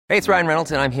Hey, it's Ryan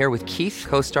Reynolds, and I'm here with Keith,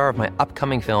 co-star of my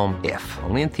upcoming film, If,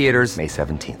 only in theaters May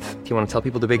 17th. Do you want to tell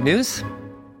people the big news?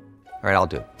 All right,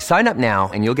 I'll do it. Sign up now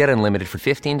and you'll get unlimited for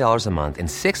 $15 a month and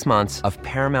 6 months of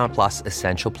Paramount Plus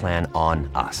Essential Plan on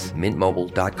us.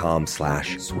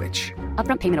 Mintmobile.com/switch.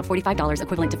 Upfront payment of $45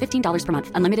 equivalent to $15 per month.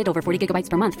 Unlimited over 40 gigabytes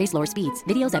per month. Face lower speeds.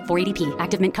 Videos at 480p.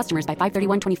 Active Mint customers by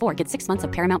 531.24 get 6 months of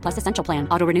Paramount Plus Essential Plan.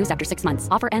 Auto renews after 6 months.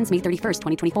 Offer ends May 31st,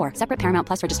 2024. Separate Paramount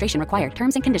Plus registration required.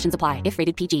 Terms and conditions apply if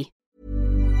rated PG.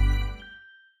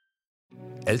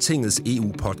 Altingets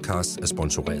EU-podcast er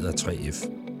sponsoreret af 3F,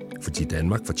 fordi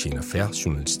Danmark fortjener fair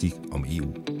journalistik om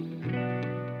EU.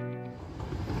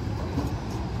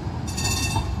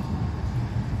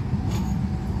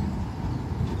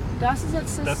 Das ist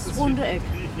jetzt das runde Eck.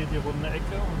 Hier die runde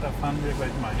Ecke und da fahren wir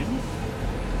gleich mal hin.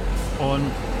 Und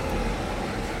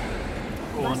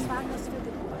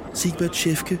Sigbert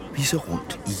Schäfke viser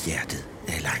rundt i hjertet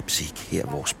af Leipzig, her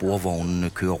hvor sporvognene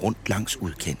kører rundt langs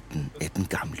udkanten af den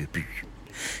gamle by.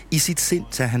 I sit sind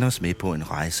tager han os med på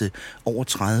en rejse over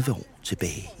 30 år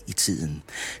tilbage i tiden,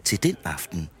 til den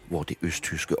aften, hvor det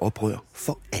østtyske oprør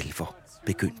for alvor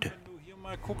begyndte.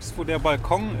 mal guckst, wo der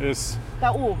Balkon ist. Da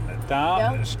oben.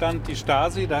 Da stand die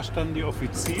Stasi, da standen die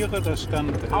Offiziere, da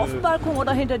stand... Auf dem Balkon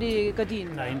oder hinter die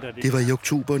Gardinen? Nej, hinter die... Det var i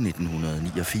oktober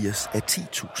 1989, at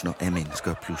 10.000 af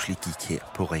mennesker pludselig gik her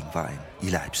på Ringvejen i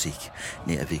Leipzig,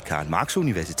 nær ved Karl Marx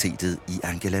Universitetet i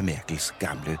Angela Merkels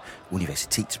gamle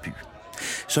universitetsby.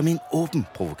 Som en åben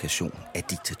provokation af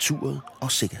diktaturet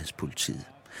og sikkerhedspolitiet.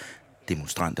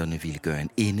 Demonstranterne ville gøre en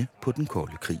ende på den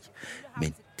kolde krig,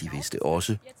 men de vidste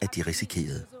også, at de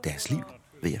risikerede deres liv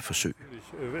ved at forsøge.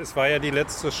 Es war ja die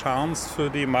letzte Chance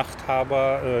für die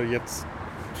Machthaber, jetzt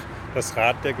das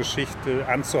Rad der Geschichte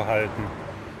anzuhalten.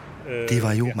 Det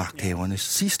var jo magthavernes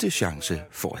sidste chance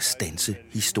for at standse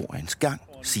historiens gang,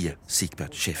 siger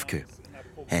Sigbert Schäfke.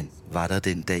 Han var der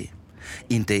den dag.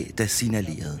 En dag, der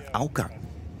signalerede afgang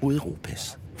mod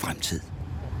Europas fremtid.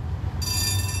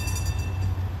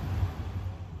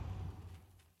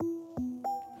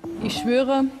 Ich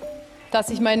schwöre, dass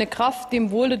ich meine Kraft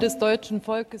dem Wohle des deutschen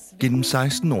Volkes... Gennem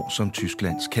 16 år som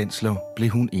Tysklands kansler blev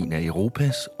hun en af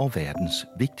Europas og verdens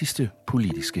vigtigste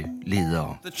politiske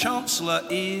ledere. The Chancellor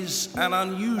is an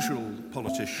unusual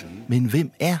politician. Men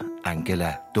hvem er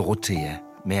Angela Dorothea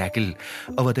Merkel,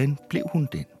 og hvordan blev hun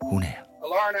den, hun er?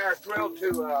 Laura and I are thrilled to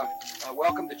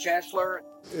welcome the Chancellor.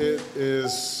 It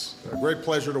is a great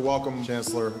pleasure to welcome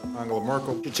Chancellor Angela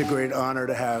Merkel. It's a great honor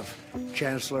to have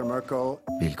Chancellor Merkel.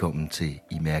 Velkommen til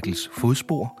I Merkels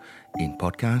fodspor, en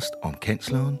podcast om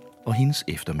kansleren og hendes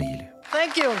eftermæle.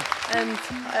 Thank you, and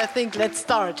I think let's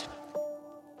start.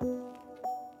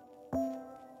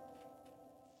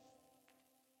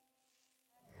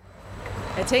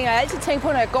 Jeg har altid tænkt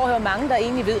på, når jeg går her, hvor mange der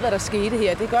egentlig ved, hvad der skete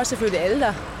her. Det gør selvfølgelig alle,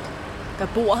 der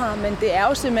bor her, men det er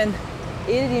jo simpelthen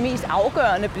et af de mest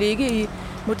afgørende blikke i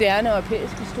moderne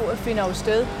europæisk historie finder jo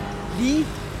sted lige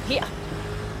her.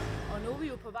 Og nu er vi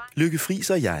jo på vej. Lykke Friis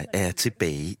og jeg er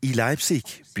tilbage i Leipzig,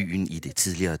 byen i det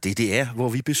tidligere DDR, hvor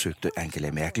vi besøgte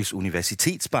Angela Merkels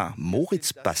universitetsbar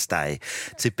Moritzbastei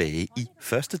tilbage i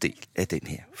første del af den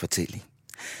her fortælling.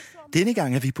 Denne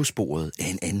gang er vi på sporet af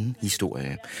en anden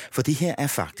historie, for det her er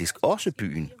faktisk også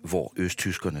byen, hvor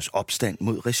østtyskernes opstand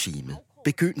mod regimet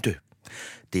begyndte.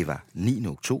 Det var 9.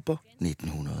 oktober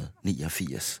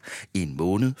 1989, en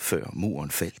måned før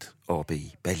muren faldt oppe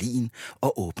i Berlin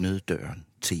og åbnede døren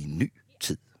til en ny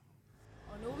tid.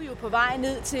 Og nu er vi jo på vej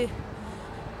ned til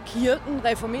kirken,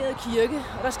 reformeret kirke,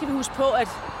 og der skal vi huske på, at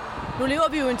nu lever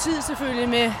vi jo en tid selvfølgelig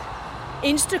med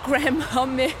Instagram og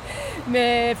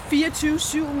med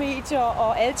 24/7-medier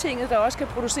og altinget, der også kan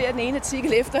producere den ene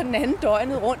artikel efter den anden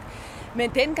døgnet rundt. Men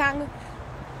dengang,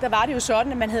 der var det jo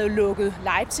sådan, at man havde lukket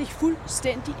Leipzig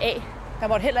fuldstændig af. Der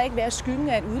måtte heller ikke være skyggen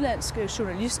af en udlandsk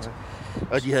journalist.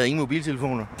 Og de havde ingen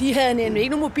mobiltelefoner? De havde nemlig ikke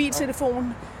nogen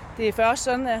mobiltelefon. Det er først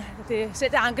sådan, at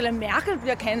selv da Angela Merkel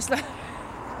bliver kansler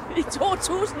i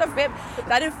 2005,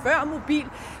 der er det før mobil,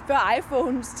 før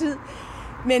iPhones tid.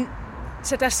 Men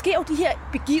så der sker jo de her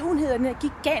begivenheder, den her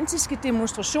gigantiske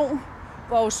demonstration,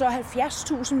 hvor jo så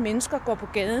 70.000 mennesker går på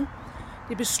gaden.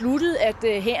 Det er besluttet,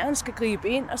 at hæren skal gribe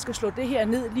ind og skal slå det her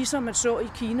ned, ligesom man så i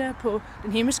Kina på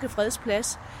den himmelske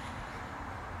fredsplads.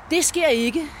 Det sker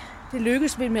ikke. Det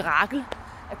lykkes ved et mirakel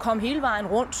at komme hele vejen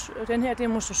rundt den her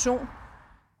demonstration.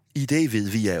 I dag ved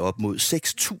vi, at op mod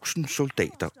 6.000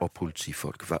 soldater og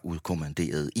politifolk var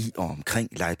udkommanderet i og omkring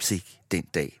Leipzig den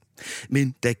dag.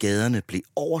 Men da gaderne blev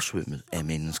oversvømmet af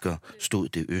mennesker, stod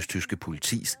det østtyske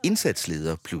politis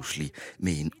indsatsleder pludselig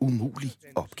med en umulig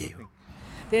opgave.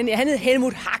 Han hed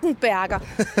Helmut Hackenberger.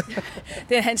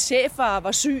 Hans chef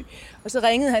var syg, og så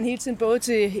ringede han hele tiden både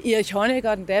til Erich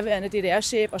Honecker, den daværende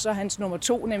DDR-chef, og så hans nummer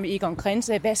 2, nemlig Egon Krenz,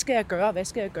 sagde, hvad skal jeg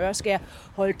gøre? Skal jeg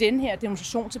holde den her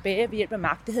demonstration tilbage ved hjælp af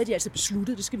magt? Det havde de altså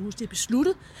besluttet, det skal vi huske, det er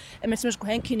besluttet, at man simpelthen skulle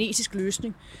have en kinesisk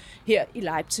løsning her i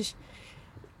Leipzig.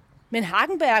 Men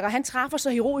Hackenberger, han træffer så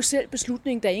heroisk selv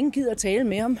beslutningen, da ingen gider at tale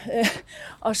med ham.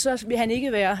 Og så vil han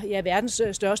ikke være verdens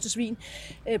største svin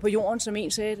på jorden, som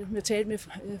en sagde, jeg talte med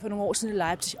for nogle år siden i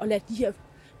Leipzig, og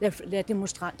lad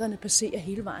demonstranterne passere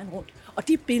hele vejen rundt. Og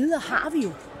de billeder har vi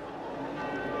jo.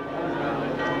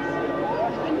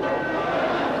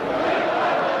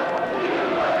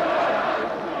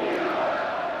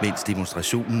 Mens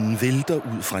demonstrationen vælter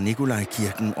ud fra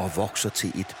Nikolajkirken og vokser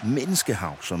til et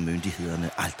menneskehav, som myndighederne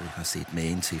aldrig har set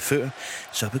magen til før,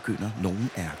 så begynder nogle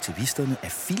af aktivisterne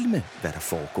at filme, hvad der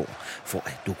foregår, for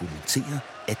at dokumentere,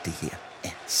 at det her er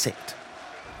sandt.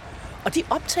 Og de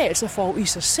optagelser får i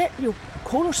sig selv jo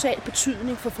kolossal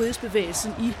betydning for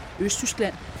frihedsbevægelsen i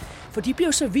Østtyskland. For de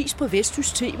bliver så vist på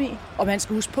Vesttysk TV, og man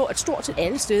skal huske på, at stort set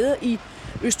alle steder i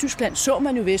Østtyskland så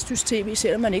man jo Vesttysk TV,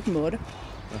 selvom man ikke måtte.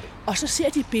 Og så ser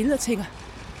de billeder og tænker,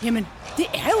 jamen, det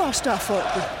er jo også der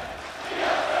folket.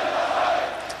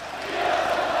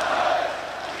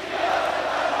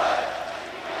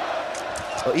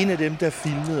 Og en af dem, der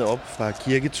filmede op fra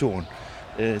kirketårn,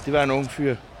 det var en ung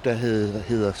fyr, der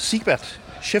hedder Siegbert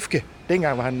Schäfke.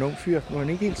 Dengang var han en ung fyr, nu er han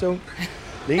ikke helt så ung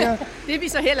længere. Det er vi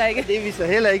så heller ikke. Det er vi så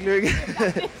heller ikke, Lykke.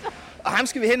 Og ham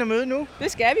skal vi hen og møde nu.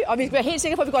 Det skal vi, og vi skal være helt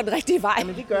sikre på, at vi går den rigtige vej.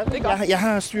 Jamen det gør vi. Jeg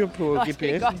har styr på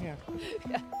GPS'en her.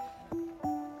 Ja.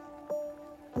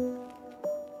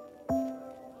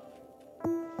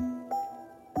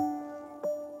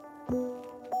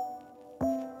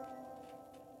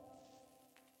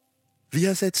 Vi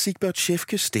har sat Siegbert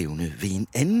Schäfke stævne ved en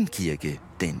anden kirke,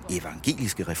 den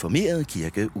evangeliske reformerede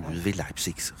kirke ude ved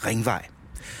Leipzigs Ringvej.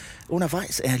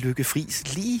 Undervejs er Lykke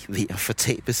Friis lige ved at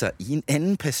fortabe sig i en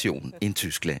anden passion end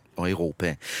Tyskland og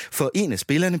Europa. For en af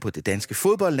spillerne på det danske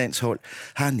fodboldlandshold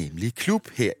har nemlig klub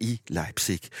her i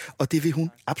Leipzig, og det vil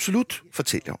hun absolut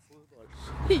fortælle om.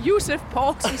 Josef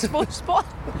Poulsens fodspor.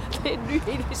 Det er en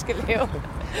nyhed, vi skal lave.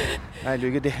 Nej,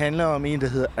 Lykke, det handler om en, der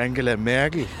hedder Angela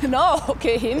Merkel. Nå,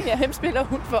 okay, hende. Ja, hvem spiller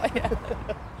hun for, ja.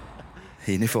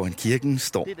 Hende foran kirken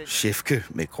står Schäfke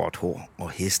med gråt hår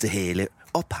og hestehale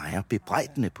og peger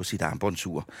bebrejdende på sit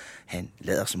armbåndsur. Han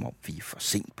lader som om, vi er for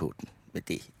sent på den, men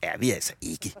det er vi altså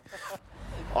ikke.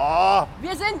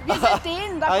 Wir sind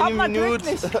denen, da kommt man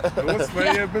wirklich. Bloß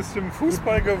weil ihr bis zum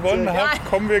Fußball gewonnen habt,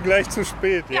 kommen wir gleich zu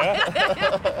spät, ja?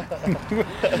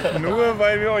 Nur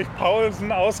weil wir euch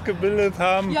Paulsen ausgebildet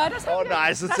haben. Ja, das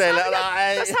nein,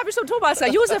 das habe ich schon Thomas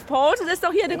gesagt. Josef Poulsen, das ist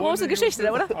doch hier die große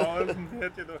Geschichte, oder?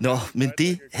 Nå, men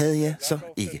det havde jeg så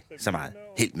ikke så meget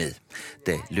held med,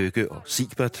 da Lykke og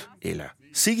Siegbert, eller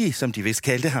Siggi, som de vist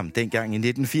kaldte ham dengang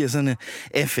i 1980'erne,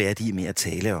 er færdige med at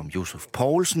tale om Josef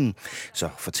Poulsen, så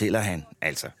fortæller han,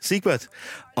 altså Siegbert,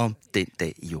 om den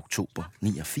dag i oktober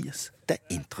 89, der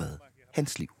ændrede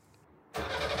hans liv.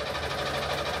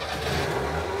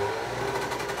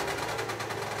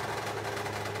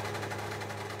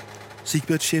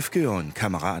 Siegbert Schäfke og en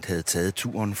kammerat havde taget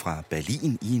turen fra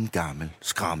Berlin i en gammel,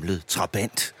 skramlet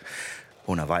Trabant.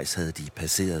 Undervejs havde de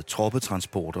passeret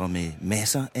troppetransporter med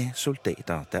masser af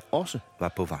soldater, der også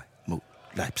var på vej mod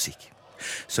Leipzig.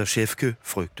 Så Schäfke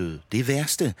frygtede det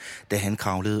værste, da han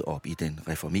kravlede op i den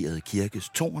reformerede kirkes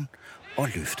tårn og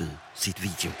løftede sit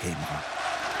videokamera.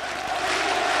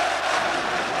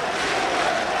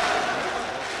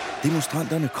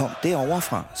 Demonstranterne kom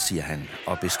deroverfra, siger han,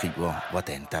 og beskriver,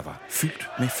 hvordan der var fyldt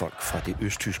med folk fra det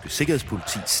østtyske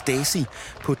sikkerhedspoliti Stasi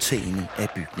på tagene af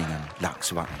bygningerne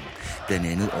langs vejen. Blandt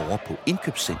andet over på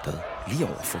indkøbscentret lige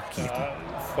over for kirken.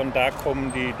 Von da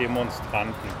kommen die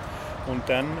Demonstranten. Und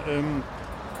dann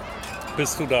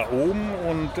bist du da oben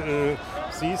und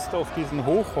siehst auf diesen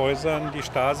Hochhäusern die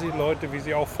Stasi-Leute, wie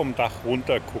sie auch vom Dach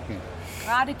runter gucken.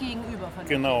 Gerade gegenüber von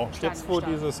Genau, jetzt wo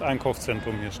dieses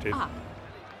Einkaufszentrum hier steht. Aha.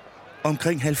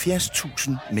 Omkring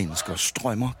 70.000 mennesker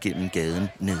strømmer gennem gaden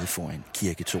nede foran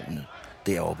kirketårnet.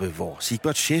 Deroppe, hvor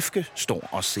Siegbert Schäfke står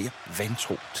og ser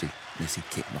vantro til med sit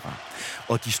kamera.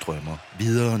 Og de strømmer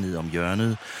videre ned om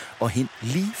hjørnet og hen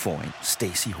lige foran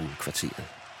Stasi-hovedkvarteret.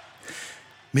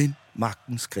 Men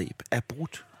magtens greb er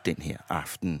brudt den her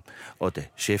aften, og da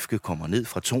Schäfke kommer ned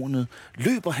fra tårnet,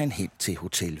 løber han hen til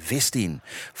Hotel Vestin,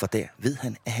 for der ved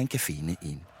han, at han kan finde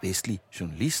en vestlig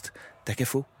journalist, der kan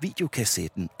få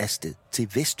videokassetten afsted til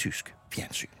vesttysk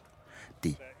fjernsyn.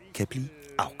 Det kan blive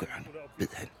afgørende, ved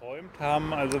han.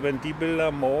 Also wenn die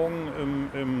Bilder morgen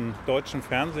im deutschen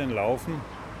Fernsehen laufen,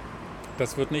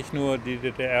 Das wird nicht nur die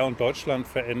DDR und Deutschland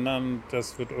verändern,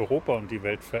 das wird Europa und die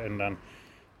Welt verändern.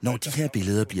 Når de her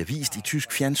billeder bliver vist i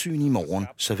tysk fjernsyn i morgen,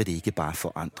 så vil det ikke bare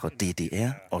forandre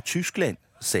DDR og Tyskland,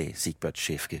 sagde Siegbert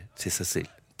Schäfke til sig selv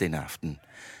den aften.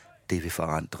 Det vil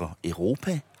forandre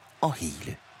Europa og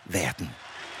hele verden.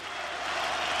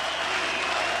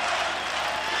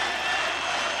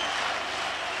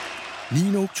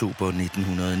 Den 9. oktober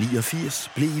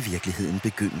 1989 blev i virkeligheden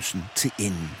begyndelsen til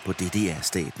enden på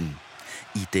DDR-staten.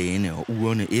 I dagene og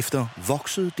ugerne efter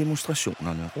voksede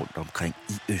demonstrationerne rundt omkring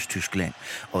i Østtyskland,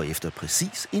 og efter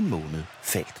præcis en måned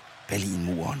faldt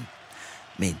Berlinmuren.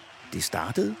 Men det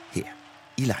startede her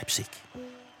i Leipzig.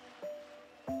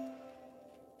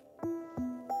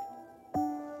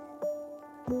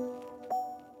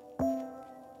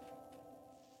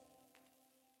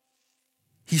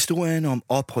 Historien om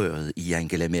oprøret i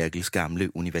Angela Merkels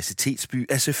gamle universitetsby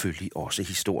er selvfølgelig også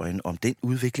historien om den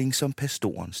udvikling, som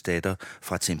pastorens datter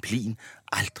fra Templin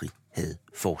aldrig havde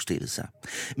forestillet sig,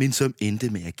 men som endte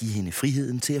med at give hende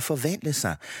friheden til at forvandle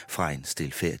sig fra en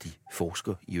stilfærdig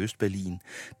forsker i Østberlin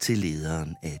til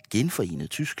lederen af et genforenet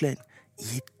Tyskland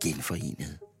i et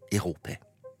genforenet Europa.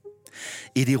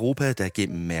 Et Europa, der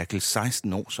gennem Merkels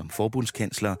 16 år som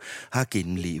forbundskansler har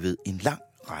gennemlevet en lang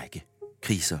række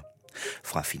kriser.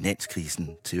 Fra finanskrisen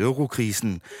til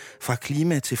eurokrisen, fra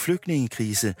klima til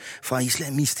flygtningekrise, fra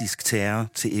islamistisk terror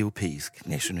til europæisk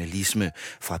nationalisme,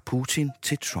 fra Putin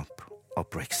til Trump og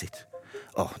Brexit.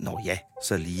 Og når ja,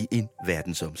 så lige en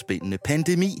verdensomspændende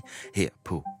pandemi her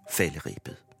på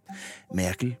falderebet.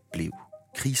 Merkel blev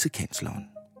krisekansleren.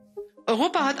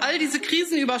 Europa hat all diese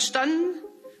Krisen überstanden,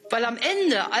 weil am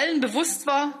Ende allen bewusst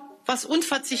war, was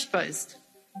unverzichtbar ist.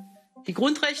 Die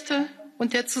Grundrechte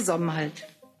und der Zusammenhalt.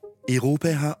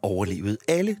 Europa har overlevet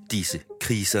alle disse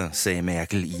kriser, sagde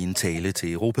Merkel i en tale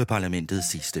til Europaparlamentet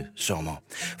sidste sommer.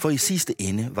 For i sidste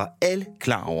ende var alle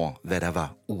klar over, hvad der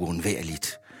var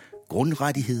uundværligt.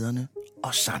 Grundrettighederne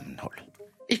og sammenhold.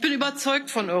 Ich bin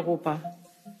überzeugt von Europa.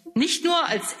 Nicht nur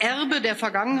als Erbe der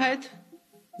Vergangenheit,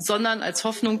 sondern als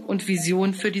Hoffnung und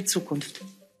Vision für die Zukunft.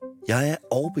 Jeg er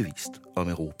overbevist om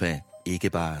Europa. Ikke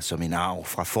bare som en arv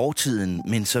fra fortiden,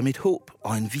 men som et håb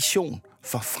og en vision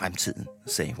for fremtiden,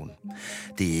 sagde hun.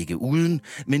 Det er ikke uden,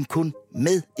 men kun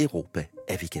med Europa,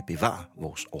 at vi kan bevare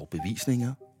vores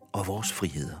overbevisninger og vores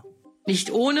friheder. Nicht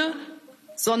ohne,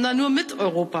 sondern nur mit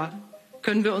Europa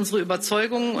können wir unsere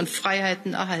Überzeugungen und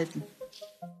Freiheiten erhalten.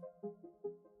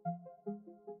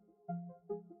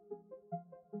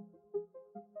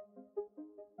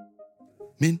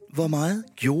 Men hvor meget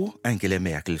gjorde Angela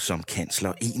Merkel som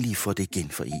kansler egentlig for det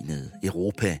genforenede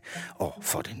Europa og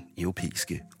for den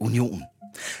europæiske union?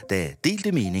 Der er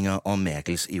delte meninger om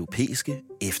Merkels europæiske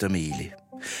eftermæle.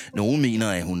 Nogle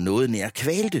mener, at hun noget nær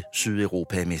kvalte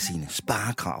Sydeuropa med sine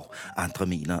sparekrav. Andre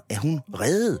mener, at hun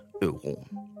reddede euroen.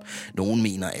 Nogle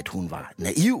mener, at hun var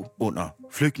naiv under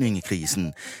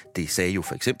flygtningekrisen. Det sagde jo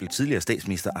for eksempel tidligere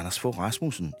statsminister Anders Fogh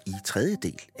Rasmussen i 3.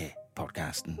 del af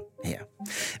podcasten her.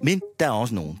 Men der er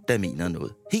også nogen, der mener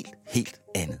noget helt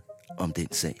andet om den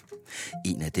sag.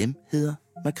 En af dem hedder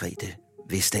Margrethe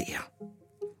Vestager.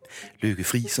 Lykke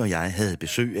Friis og jeg havde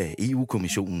besøg af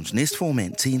EU-kommissionens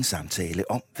næstformand til en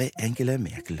samtale om, hvad Angela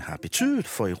Merkel har betydet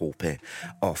for Europa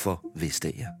og for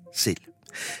Vestager selv.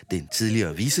 Den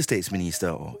tidligere vicestatsminister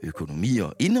og økonomi-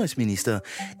 og indenrigsminister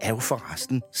er jo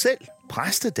forresten selv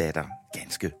præstedatter,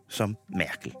 ganske som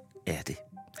Merkel er det.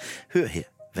 Hør her,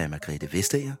 hvad Margrethe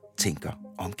Vestager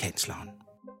tænker om kansleren.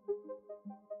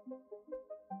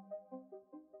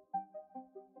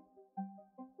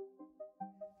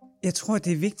 Jeg tror,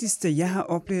 det vigtigste, jeg har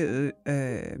oplevet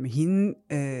med hende,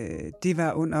 det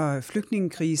var under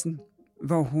flygtningekrisen,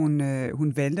 hvor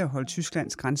hun valgte at holde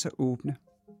Tysklands grænser åbne.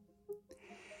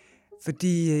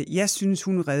 Fordi jeg synes,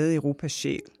 hun reddede Europas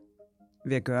sjæl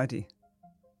ved at gøre det.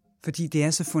 Fordi det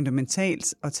er så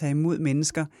fundamentalt at tage imod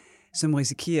mennesker, som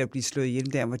risikerer at blive slået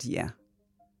ihjel der, hvor de er.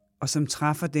 Og som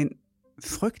træffer den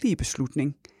frygtelige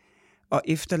beslutning at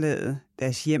efterlade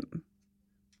deres hjem,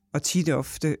 og tit og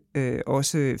ofte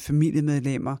også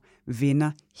familiemedlemmer,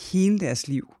 venner, hele deres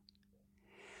liv.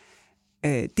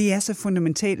 Det er så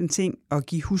fundamental en ting at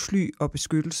give husly og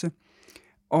beskyttelse.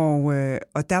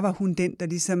 Og der var hun den, der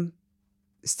ligesom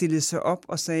stillede sig op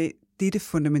og sagde, dette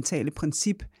fundamentale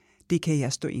princip, det kan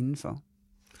jeg stå indenfor.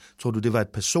 Tror du, det var et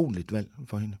personligt valg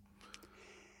for hende?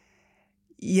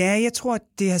 Ja, jeg tror,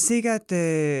 det har sikkert,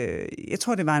 det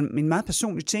var en meget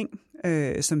personlig ting,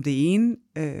 som det ene,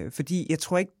 fordi jeg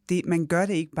tror ikke, man gør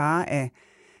det ikke bare af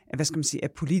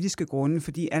politiske grunde,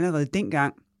 fordi allerede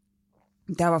dengang,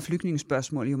 der var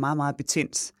flygtningespørgsmål jo meget, meget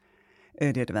betændt.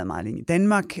 Det har det været meget længe i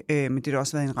Danmark, men det har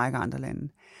også været i en række andre lande.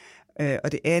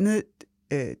 Og det andet,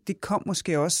 det kom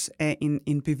måske også af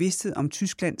en bevidsthed om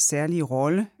Tysklands særlige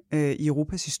rolle i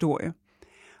Europas historie.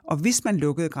 Og hvis man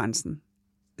lukkede grænsen,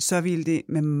 så ville det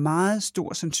med meget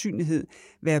stor sandsynlighed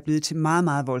være blevet til meget,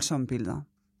 meget voldsomme billeder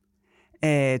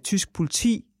af tysk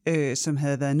politi, som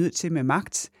havde været nødt til med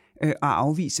magt at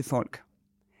afvise folk.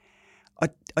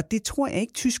 Og det tror jeg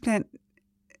ikke, Tyskland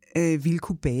ville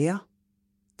kunne bære,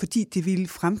 fordi det ville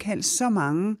fremkalde så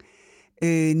mange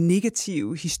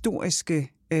negative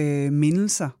historiske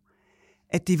mindelser,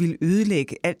 at det ville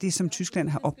ødelægge alt det, som Tyskland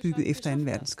har opbygget efter 2.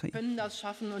 verdenskrig.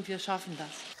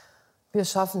 Wir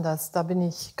schaffen das, da bin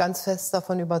ich ganz fest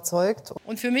davon überzeugt.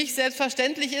 Und für mich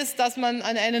selbstverständlich ist, dass man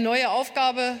an eine neue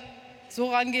Aufgabe so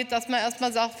rangeht, dass man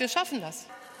erstmal sagt, wir schaffen das.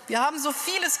 Wir haben so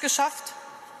vieles geschafft,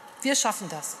 wir schaffen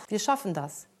das. Wir schaffen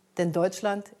das, denn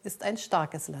Deutschland ist ein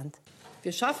starkes Land.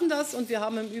 Wir schaffen das, und wir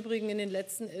haben im Übrigen in den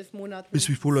letzten 11 Monaten... Hvis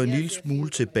vi spoler en lille smule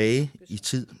tilbage i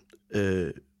tid,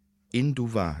 inden du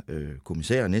var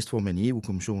kommissær og næstformand i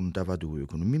EU-kommissionen, der var du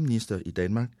økonomiminister i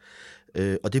Danmark,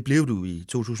 og det blev du i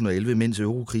 2011, mens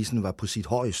eurokrisen var på sit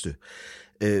højeste.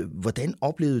 Hvordan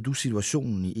oplevede du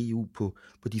situationen i EU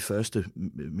på de første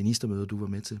ministermøder, du var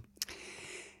med til?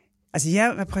 Altså,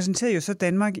 jeg repræsenterede jo så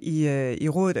Danmark i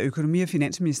rådet af økonomi- og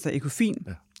finansminister ECOFIN,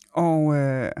 ja.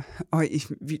 Og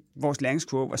vores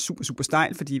læringskurve var super, super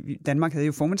stejl, fordi Danmark havde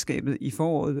jo formandskabet i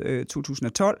foråret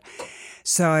 2012.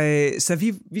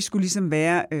 Så vi skulle ligesom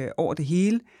være over det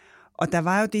hele. Og der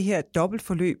var jo det her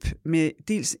dobbeltforløb med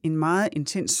dels en meget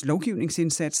intens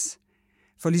lovgivningsindsats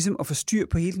for ligesom at få styr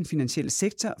på hele den finansielle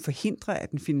sektor, forhindre,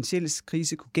 at den finansielle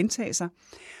krise kunne gentage sig.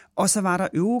 Og så var der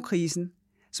eurokrisen,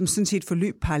 som sådan set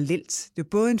forløb parallelt. Det var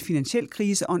både en finansiel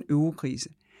krise og en eurokrise.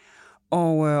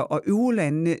 Og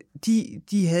eurolandene,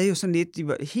 de havde jo sådan lidt, de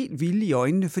var helt vilde i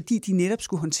øjnene, fordi de netop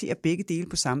skulle håndtere begge dele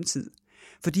på samme tid.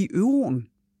 Fordi euroen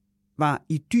var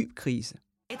i dyb krise.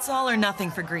 It's all or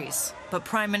nothing for Greece, but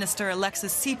Prime Minister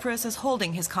Alexis Tsipras is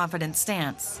holding his confident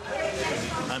stance.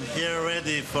 I'm here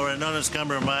ready for an honest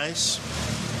compromise.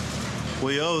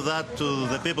 We owe that to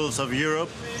the peoples of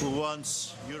Europe who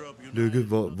wants Europe united. Lykke,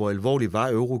 hvor alvorlig var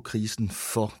eurokrisen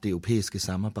for det europæiske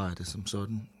samarbejde som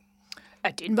sådan?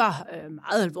 Ja, den var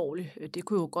meget alvorlig. Det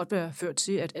kunne jo godt være ført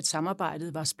til, at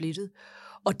samarbejdet var splittet.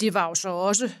 Og det var jo så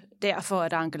også derfor,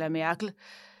 at Angela Merkel,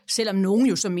 selvom nogen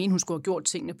jo så mente, hun skulle have gjort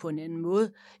tingene på en anden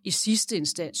måde, i sidste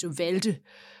instans jo valgte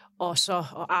og så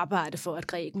at arbejde for, at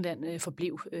Grækenland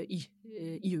forblev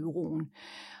i euroen.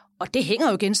 Og det hænger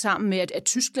jo igen sammen med, at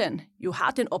Tyskland jo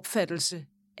har den opfattelse,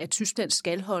 at Tyskland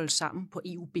skal holde sammen på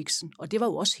EU-biksen, og det var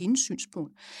jo også hendes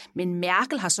synspunkt. Men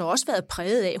Merkel har så også været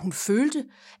præget af, at hun følte,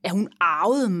 at hun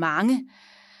arvede mange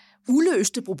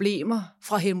uløste problemer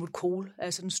fra Helmut Kohl,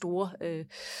 altså den store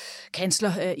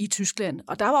kansler i Tyskland.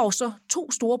 Og der var jo så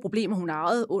 2 store problemer, hun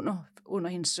arvede under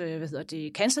hendes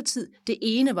kanslertid. Det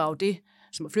ene var jo det,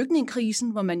 som var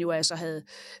flygtningekrisen, hvor man jo altså havde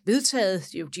vedtaget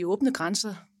de åbne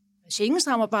grænser,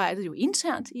 Schengen-samarbejdet jo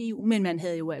internt i EU, men man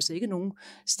havde jo altså ikke nogen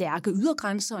stærke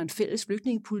ydergrænser og en fælles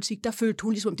flygtningepolitik. Der følte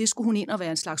hun ligesom, det skulle hun ind og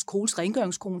være en slags Kohls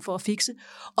rengøringskone for at fikse.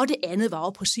 Og det andet var jo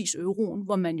præcis euroen,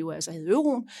 hvor man jo altså havde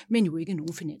euroen, men jo ikke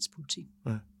nogen finanspolitik.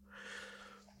 Ja.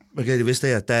 Margrethe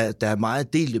Vestager, der er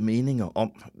meget delte meninger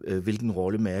om, hvilken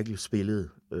rolle Merkel spillede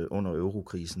under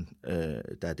eurokrisen.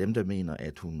 Der er dem, der mener,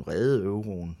 at hun reddede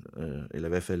euroen, eller i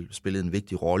hvert fald spillede en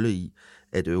vigtig rolle i,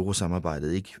 at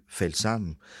eurosamarbejdet ikke faldt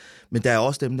sammen. Men der er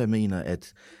også dem, der mener,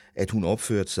 at hun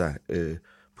opførte sig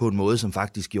på en måde, som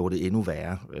faktisk gjorde det endnu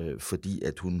værre, fordi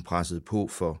at hun pressede på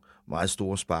for meget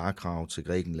store sparekrav til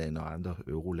Grækenland og andre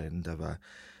eurolande, der var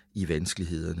i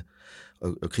vanskelighederne.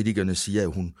 Og kritikerne siger,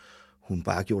 at hun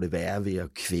bare gjorde det værre ved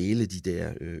at kvæle de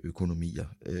der økonomier.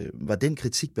 Var den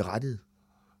kritik berettiget?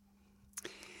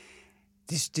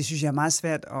 Det synes jeg er meget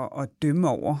svært at dømme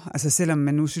over. Altså selvom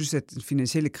man nu synes, at den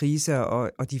finansielle krise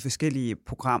og de forskellige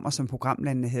programmer, som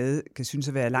programlandene havde, kan synes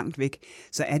at være langt væk,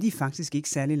 så er de faktisk ikke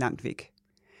særlig langt væk.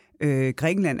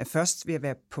 Grækenland er først ved at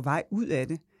være på vej ud af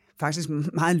det. Faktisk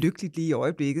meget lykkeligt lige i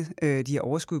øjeblikket. De har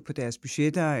overskud på deres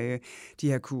budgetter,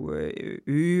 de har kunne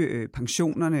øge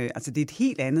pensionerne. Altså det er et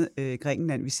helt andet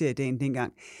Grækenland, vi ser i dag end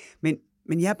dengang.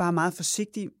 Men jeg er bare meget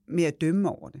forsigtig med at dømme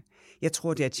over det. Jeg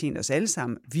tror, det har tjent os alle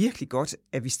sammen virkelig godt,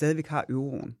 at vi stadigvæk har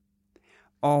euroen.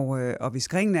 Og hvis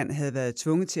Grækenland havde været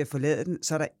tvunget til at forlade den,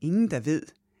 så er der ingen, der ved,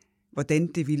 hvordan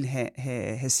det ville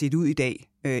have set ud i dag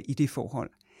i det forhold.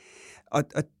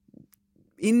 Og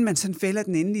inden man sådan fælder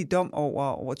den endelige dom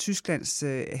over Tysklands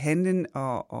handlen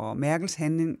og Merkels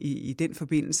handlen i den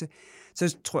forbindelse,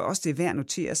 så tror jeg også, det er værd at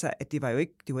notere sig, at det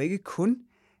var ikke kun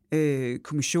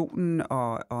kommissionen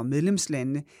og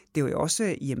medlemslandene. Det var jo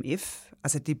også IMF.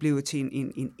 Altså det blev til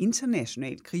en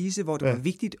international krise, hvor det var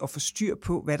vigtigt at få styr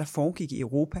på, hvad der foregik i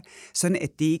Europa, sådan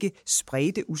at det ikke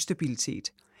spredte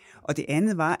ustabilitet. Og det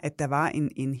andet var, at der var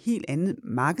en helt anden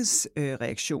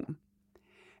markedsreaktion.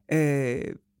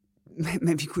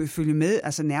 Men vi kunne følge med,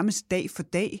 altså nærmest dag for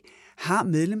dag, har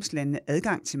medlemslandene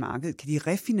adgang til markedet? Kan de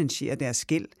refinansiere deres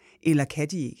gæld, eller kan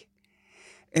de ikke?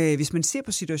 Hvis man ser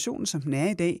på situationen, som den er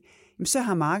i dag, så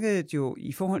har markedet jo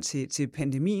i forhold til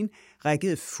pandemien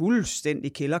reageret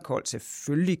fuldstændig kælderkoldt.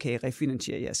 Selvfølgelig kan I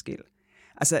refinansiere jeres gæld.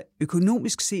 Altså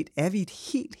økonomisk set er vi et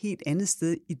helt andet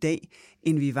sted i dag,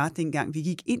 end vi var dengang vi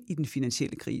gik ind i den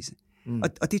finansielle krise.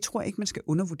 Og det tror jeg ikke, man skal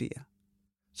undervurdere.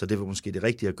 Så det var måske det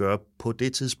rigtige at gøre på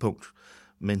det tidspunkt,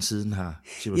 men siden har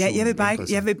situationen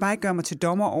jeg vil bare ikke gøre mig til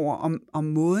dommer over, om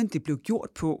måden det blev gjort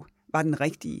på, var den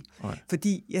rigtige. Nej.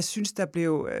 Fordi jeg synes, der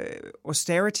blev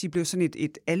austerity blev sådan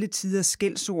et alle tiders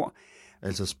skældsord.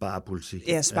 Altså sparepolitik.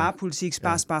 Ja, sparepolitik,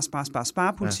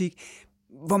 sparepolitik.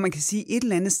 Ja. Hvor man kan sige et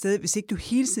eller andet sted, hvis ikke du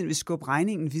hele tiden vil skubbe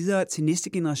regningen videre til næste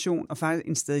generation, og faktisk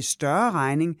en stadig større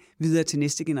regning videre til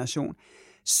næste generation,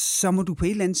 så må du på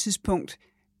et eller andet tidspunkt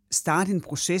starte en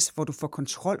proces, hvor du får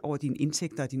kontrol over dine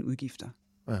indtægter og dine udgifter.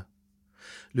 Ja.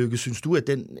 Lykke, synes du, at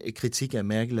den kritik af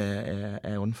Merkel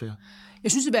er unfair?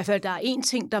 Jeg synes i hvert fald, at der er én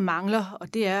ting, der mangler,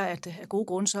 og det er, at af gode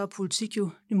grunde, så er politik jo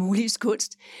det muliges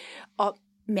kunst. Og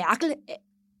Merkel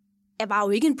var jo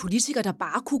ikke en politiker, der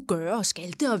bare kunne gøre og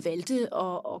skalte og valte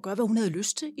og gøre, hvad hun havde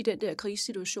lyst til i den der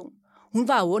krisesituation. Hun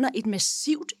var jo under et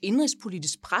massivt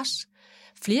indrigspolitisk pres.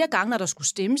 Flere gange, når der skulle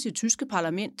stemmes i det tyske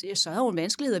parlament, så havde hun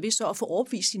vanskeligheder ved så at få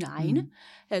overbevist sine egne.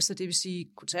 Altså det vil sige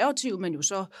konservative, men jo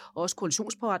så også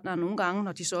koalitionspartnere nogle gange,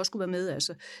 når de så også skulle være med,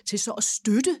 altså til så at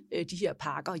støtte de her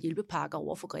pakker og hjælpepakker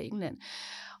over for Grækenland.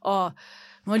 Og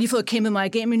nu har jeg lige fået kæmpet mig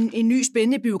igennem en ny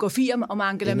spændende biografi om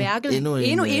Angela Merkel.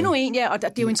 Endnu en, ja. Og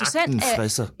det er jo interessant,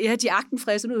 at de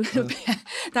aktenfrisser nu.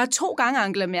 Der er 2 gange,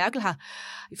 Angela Merkel har,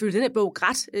 ifølge den her bog,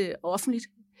 grædt offentligt.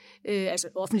 Altså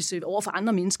offentligt over for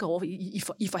andre mennesker over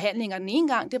i forhandlinger. Den ene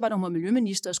gang, det var, når hun var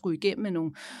miljøminister og skulle igennem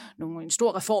med en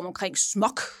stor reform omkring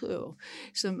smog,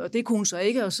 og det kunne hun så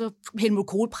ikke, og så Helmut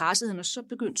Kohl pressede hende, og så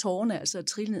begyndte tårerne altså at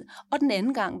trille ned. Og den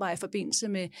anden gang var i forbindelse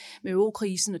med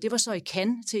eurokrisen, og det var så i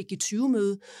Cannes til et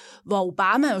G20-møde, hvor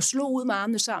Obama jo slog ud med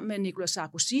armene sammen med Nicolas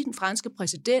Sarkozy, den franske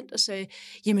præsident, og sagde,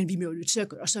 jamen vi må jo nødt til at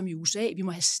gøre som i USA, vi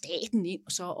må have staten ind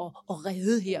og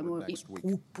redde her, må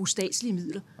bruge statslige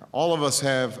midler. All of us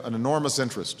have an enormous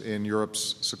interest in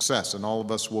Europe's success, and all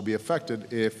of us will be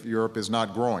affected if Europe is not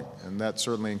growing, and that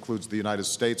certainly includes the United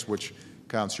States, which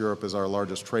counts Europe as our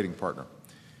largest trading partner.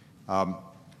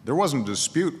 There wasn't a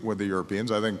dispute with the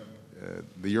Europeans. I think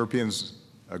the Europeans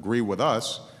agree with us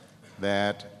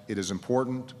that it is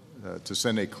important to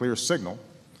send a clear signal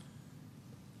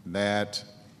that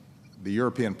the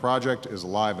European project is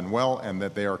alive and well, and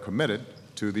that they are committed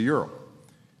to the euro.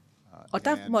 Og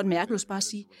der måtte Merkel også bare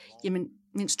sige, jamen,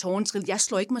 mens tårerne triller, jeg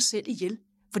slår ikke mig selv ihjel,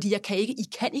 fordi I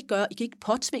kan ikke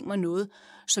påtvinge mig noget,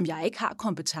 som jeg ikke har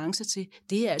kompetence til.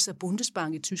 Det er altså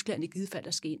Bundesbank i Tyskland i givet fald,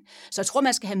 der skal ind. Så jeg tror,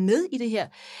 man skal have med i det her,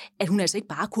 at hun altså ikke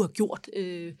bare kunne have gjort,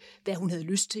 hvad hun havde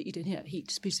lyst til i den her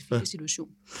helt specifikke situation.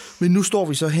 Men nu står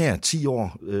vi så her 10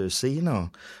 år senere,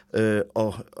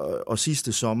 og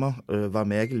sidste sommer var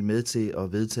Merkel med til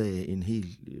at vedtage en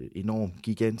helt enorm,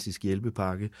 gigantisk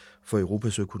hjælpepakke for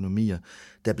Europas økonomier,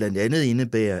 der blandt andet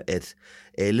indebærer, at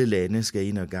alle lande skal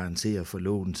ind og garantere for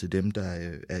lån til dem,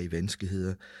 der er i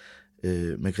vanskeligheder.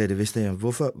 Margrethe Vestager,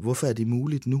 hvorfor er det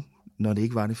muligt nu, når det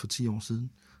ikke var det for 10 år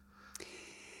siden?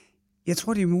 Jeg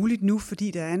tror, det er muligt nu,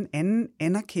 fordi der er en anden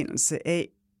anerkendelse af,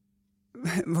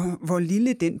 hvor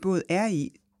lille den båd er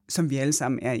i, som vi alle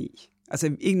sammen er i.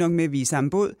 Altså ikke nok med, at vi er i samme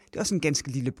båd, det er også en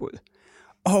ganske lille båd.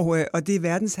 Og det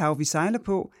verdenshav, vi sejler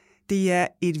på, det er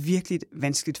et virkelig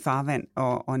vanskeligt farvand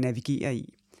at navigere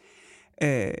i.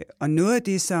 Og noget af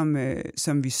det,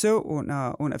 som vi så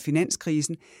under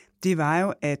finanskrisen, det var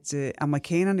jo, at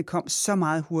amerikanerne kom så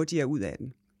meget hurtigere ud af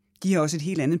den. De har også et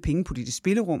helt andet pengepolitisk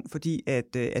spillerum, fordi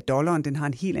at dollaren den har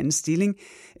en helt anden stilling,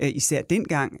 især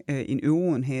dengang, end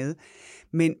euroen havde.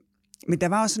 Men der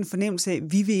var også en fornemmelse af,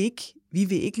 at vi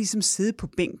vil ikke ligesom sidde på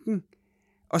bænken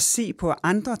og se på, at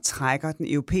andre trækker den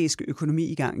europæiske økonomi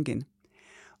i gang igen.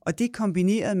 Og det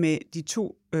kombineret med de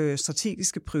 2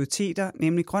 strategiske prioriteter,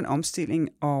 nemlig grøn omstilling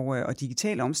og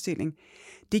digital omstilling,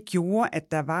 det gjorde,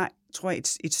 at der var, tror jeg,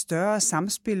 et større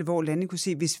samspil, hvor landene kunne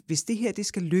se, hvis det her det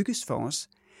skal lykkes for os,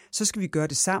 så skal vi gøre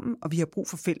det sammen, og vi har brug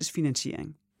for fælles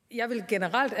finansiering. Jeg vil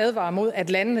generelt advare mod, at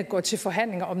landene går til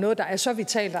forhandlinger om noget, der er så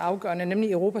vitalt og afgørende,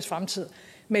 nemlig Europas fremtid,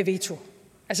 med veto.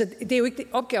 Altså,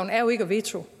 opgaven er jo ikke at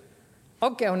veto.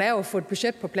 Opgaven er jo at få et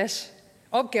budget på plads.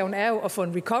 Opgaven er jo at få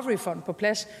en recovery fund på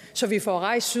plads, så vi får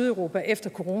rejst Sydeuropa efter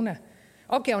corona.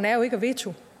 Opgaven er jo ikke at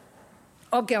veto.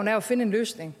 Opgaven er jo at finde en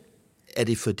løsning. Er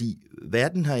det fordi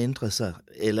verden har ændret sig,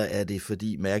 eller er det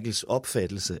fordi Merkels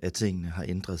opfattelse af tingene har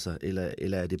ændret sig,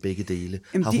 eller er det begge dele?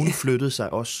 Har hun flyttet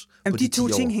sig også på de 10 år?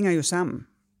 De to ting hænger jo sammen.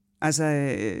 Altså,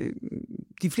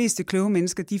 de fleste kloge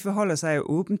mennesker, de forholder sig jo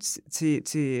åbent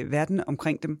til verden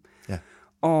omkring dem,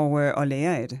 og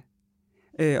lærer af det.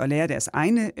 Og lære deres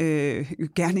egne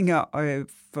gerninger,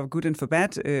 for good and for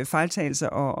bad, fejltagelser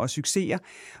og succeser.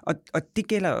 Og det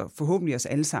gælder forhåbentlig os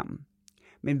alle sammen.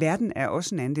 Men verden er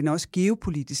også en anden. Den er også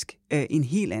geopolitisk en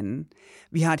helt anden.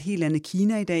 Vi har et helt andet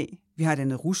Kina i dag. Vi har et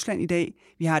andet Rusland i dag.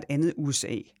 Vi har et andet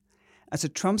USA. Altså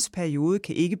Trumps periode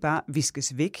kan ikke bare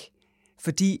viskes væk,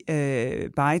 fordi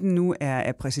Biden nu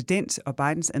er præsident, og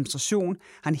Bidens administration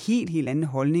har en helt anden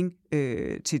holdning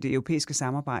til det europæiske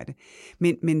samarbejde.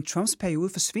 Men Trumps periode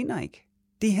forsvinder ikke.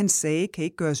 Det, han sagde, kan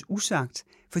ikke gøres usagt,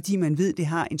 fordi man ved, det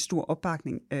har en stor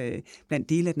opbakning blandt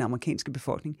dele af den amerikanske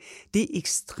befolkning. Det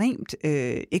ekstremt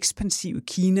ekspansive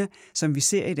Kina, som vi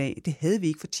ser i dag, det havde vi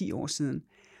ikke for 10 år siden.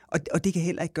 Og det kan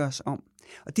heller ikke gøres om.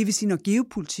 Og det vil sige, når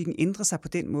geopolitikken ændrer sig på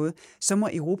den måde, så må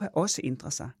Europa også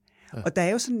ændre sig. Ja. Og der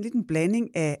er jo sådan lidt en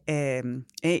blanding af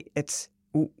at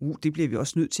det bliver vi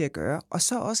også nødt til at gøre, og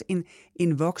så også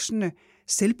en voksende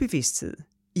selvbevidsthed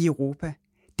i Europa.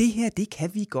 Det her, det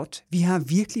kan vi godt. Vi har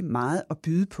virkelig meget at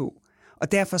byde på.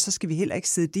 Og derfor så skal vi heller ikke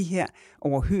sidde det her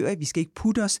overhøre. Vi skal ikke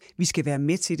putte os. Vi skal være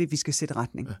med til det. Vi skal sætte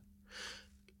retning. Ja.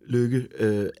 Lykke,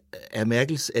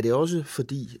 er det også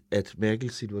fordi, at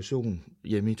Merkels situation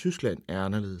hjemme i Tyskland er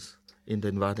anderledes, end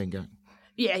den var dengang?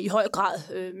 Ja, i høj grad,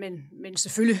 men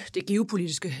selvfølgelig det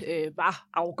geopolitiske var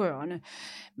afgørende.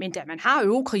 Men da man har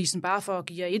eurokrisen, bare for at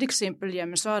give jer et eksempel,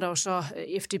 jamen så er der jo så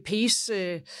FDP's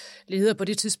leder på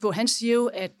det tidspunkt. Han siger jo,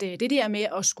 at det der med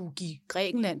at skulle give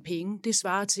Grækenland penge, det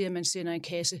svarer til, at man sender en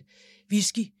kasse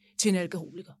whisky til en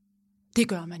alkoholiker. Det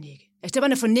gør man ikke. Altså det var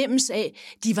en fornemmelse af,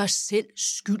 at de var selv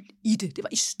skyld i det. Det var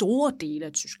i store dele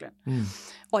af Tyskland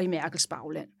og i Merkels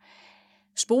bagland.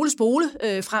 Spole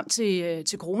frem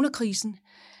til coronakrisen.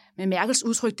 Men Merkels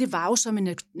udtryk, det var jo som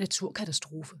en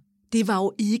naturkatastrofe. Det var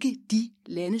jo ikke de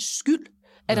landes skyld,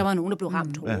 at der var nogen, der blev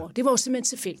ramt hårdere. Det var jo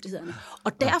simpelthen tilfældighederne.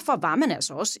 Og derfor var man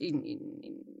altså også i en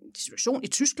situation i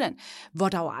Tyskland, hvor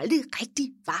der jo aldrig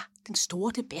rigtig var den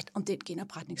store debat om den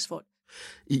genopretningsfond.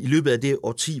 I løbet af det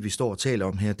årti, vi står og taler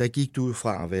om her, der gik du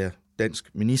fra at være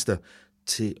dansk minister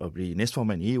til at blive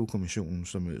næstformand i EU-kommissionen,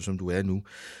 som du er nu.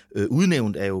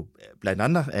 Udnævnt er jo blandt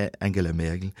andet af Angela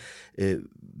Merkel.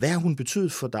 Hvad har hun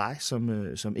betydet for dig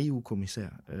som EU-kommissær?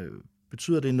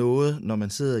 Betyder det noget, når man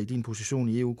sidder i din position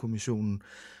i EU-kommissionen,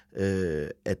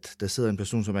 at der sidder en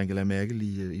person som Angela Merkel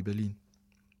i Berlin?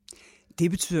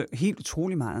 Det betyder helt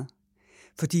utrolig meget.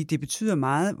 Fordi det betyder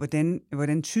meget,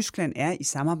 hvordan Tyskland er i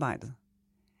samarbejdet.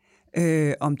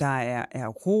 Om der er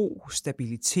ro,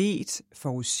 stabilitet,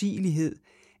 forudsigelighed,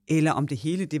 eller om det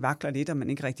hele det vakler lidt, og man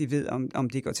ikke rigtig ved, om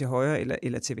det går til højre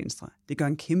eller til venstre. Det gør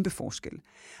en kæmpe forskel.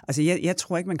 Altså jeg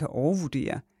tror ikke, man kan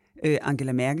overvurdere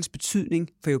Angela Merkels betydning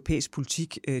for europæisk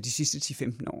politik de sidste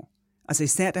 10-15 år. Altså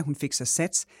især da hun fik sig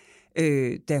sat,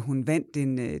 da hun vandt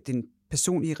den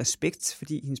personlige respekt,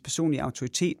 fordi hendes personlige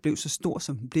autoritet blev så stor,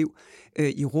 som den blev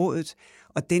i rådet,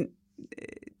 og det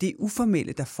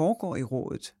uformelle, der foregår i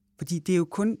rådet, fordi det er jo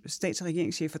kun stats- og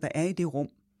regeringschefer, der er i det rum,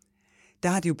 der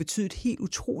har det jo betydet helt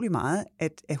utrolig meget,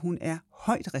 at hun er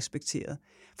højt respekteret,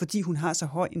 fordi hun har så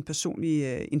høj en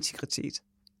personlig integritet.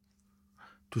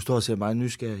 Du står og ser meget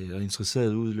nysgerrig og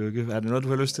interesseret ud, Lykke. Er det noget, du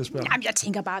har lyst til at spørge? Jamen, jeg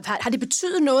tænker bare, har det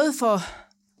betydet noget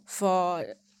for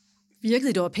virket i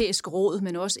det europæiske råd,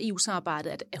 men også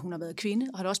EU-samarbejdet, at hun har været kvinde?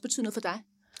 Og har det også betydet noget for dig?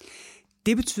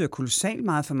 Det betyder kolossalt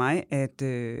meget for mig, at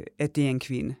det er en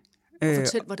kvinde. Og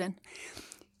fortæl, hvordan?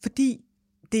 Fordi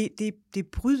det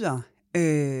bryder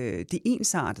det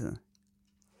ensartede.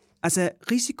 Altså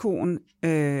risikoen,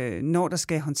 når der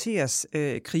skal håndteres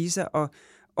kriser,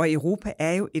 og Europa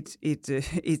er jo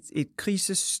et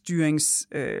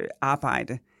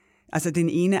krisestyringsarbejde. Altså den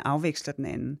ene afveksler den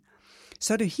anden.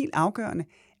 Så er det jo helt afgørende,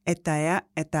 at der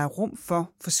er rum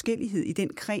for forskellighed i den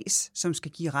kreds, som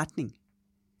skal give retning.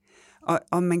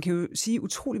 Og man kan jo sige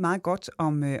utrolig meget godt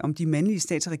om de mandlige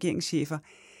stats- og regeringschefer,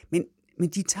 men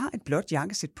de tager et blåt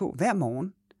jakkesæt på hver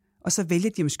morgen, og så vælger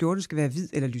de, om skjorten skal være hvid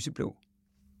eller lyseblå.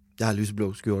 Jeg har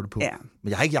lyseblå skjorte på, men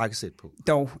jeg har ikke jakkesæt på.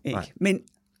 Dog ikke.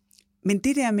 Men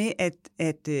det der med,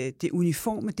 at det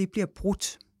uniforme, det bliver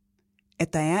brudt,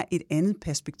 at der er et andet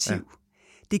perspektiv,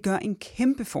 det gør en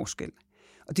kæmpe forskel.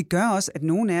 Og det gør også, at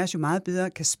nogle af os jo meget bedre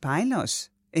kan spejle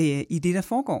os i det, der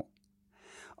foregår.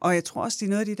 Og jeg tror også, det er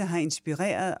noget af det, der har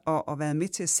inspireret og været med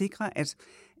til at sikre,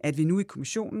 at vi nu i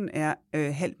kommissionen er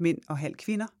halvt mænd og halvt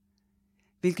kvinder,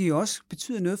 hvilket jo også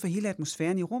betyder noget for hele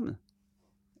atmosfæren i rummet.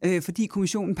 Fordi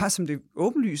kommissionen, bare som det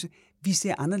åbenlyse, vi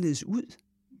ser anderledes ud,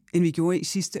 end vi gjorde i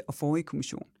sidste og forrige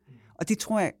kommission. Og det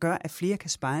tror jeg gør, at flere kan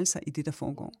spejle sig i det, der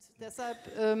foregår. Deshalb,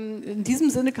 in diesem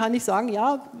Sinne kann ich sagen,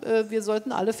 ja, wir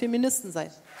sollten alle Feministen sein.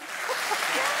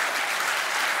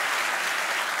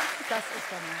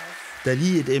 Der er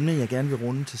lige et emne, jeg gerne vil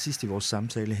runde til sidst i vores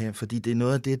samtale her, fordi det er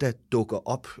noget af det, der dukker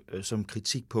op som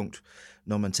kritikpunkt,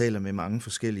 når man taler med mange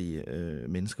forskellige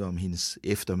mennesker om hendes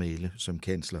eftermæle som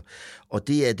kansler. Og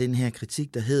det er den her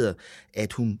kritik, der hedder,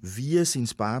 at hun via sin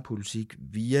sparepolitik,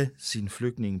 via sin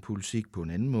flygtningepolitik på en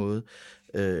anden måde,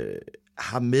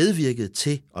 har medvirket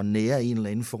til at nære en eller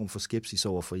anden form for skepsis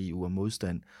over for EU og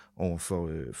modstand over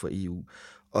for EU.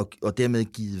 Og dermed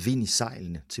givet vind i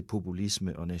sejlene til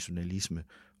populisme og nationalisme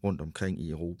rundt omkring i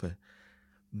Europa.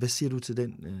 Hvad siger du til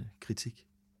den kritik?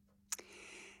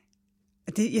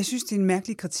 Jeg synes, det er en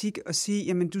mærkelig kritik at sige,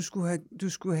 jamen du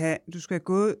skulle have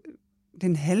gået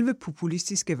den halve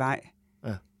populistiske vej,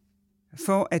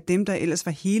 for at dem, der ellers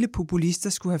var hele populister,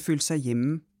 skulle have følt sig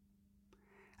hjemme.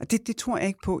 Og det tror jeg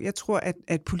ikke på. Jeg tror,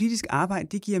 at politisk arbejde,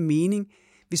 det giver mening,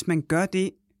 hvis man gør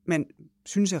det, man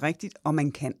synes er rigtigt, og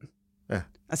man kan. Ja.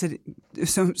 Altså,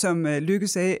 som Lykke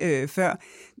sagde før,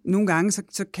 nogle gange,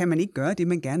 så kan man ikke gøre det,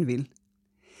 man gerne vil.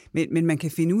 Men man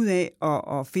kan finde ud af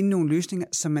at finde nogle løsninger,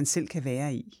 som man selv kan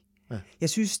være i. Ja. Jeg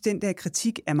synes, den der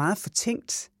kritik er meget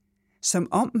fortænkt, som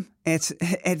om,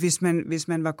 at hvis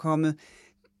man var kommet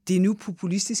det nu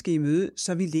populistiske i møde,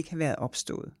 så ville det ikke have været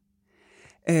opstået.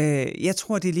 Jeg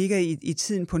tror, det ligger i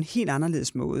tiden på en helt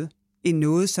anderledes måde, end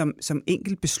noget som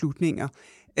enkelt beslutninger,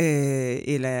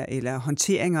 eller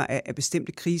håndteringer af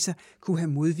bestemte kriser kunne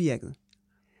have modvirket.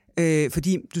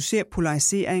 Fordi du ser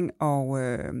polarisering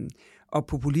og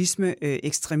populisme,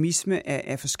 ekstremisme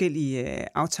af forskellige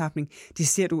aftapning, det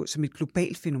ser du som et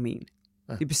globalt fænomen.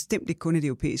 Ja. Det er bestemt ikke kun et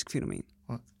europæisk fænomen.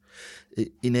 Ja.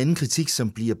 En anden kritik,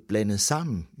 som bliver blandet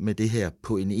sammen med det her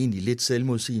på en egentlig lidt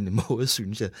selvmodsigende måde,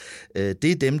 synes jeg, det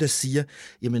er dem, der siger,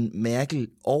 jamen Merkel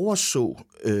overså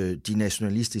de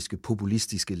nationalistiske,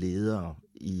 populistiske ledere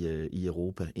i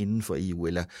Europa inden for EU,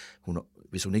 eller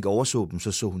hvis hun ikke overså dem,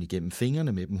 så hun igennem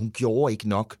fingrene med dem. Hun gjorde ikke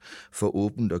nok for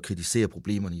åbent at kritisere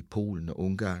problemerne i Polen og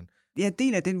Ungarn. Jeg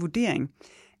deler den vurdering,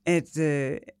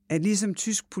 at ligesom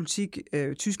tysk politik,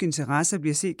 tyske interesser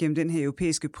bliver set gennem den her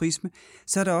europæiske prisme,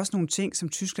 så er der også nogle ting, som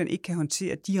Tyskland ikke kan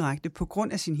håndtere direkte på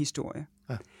grund af sin historie.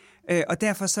 Ja. Og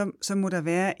derfor så må der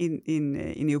være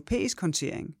en europæisk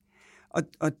håndtering.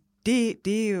 Og det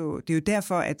er jo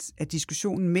derfor, at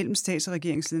diskussionen mellem stats- og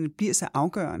regeringslederne bliver så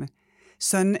afgørende,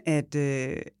 sådan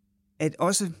at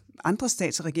også andre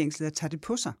stats- og regeringsledere tager det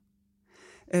på sig.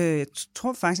 Jeg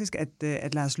tror faktisk,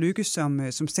 at Lars Løkke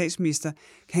som statsminister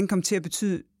kan komme til at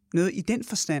betyde noget i den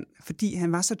forstand, fordi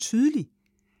han var så tydelig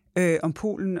om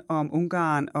Polen og om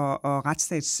Ungarn og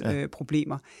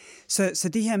retsstatsproblemer. Så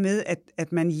det her med,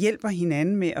 at man hjælper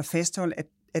hinanden med at fastholde,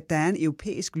 at der er en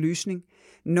europæisk løsning,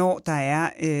 når der er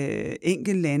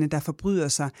enkeltlande, der forbryder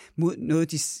sig mod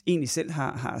noget, de egentlig selv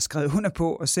har skrevet under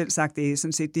på, og selv sagt, det er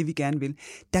sådan set det, vi gerne vil.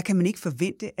 Der kan man ikke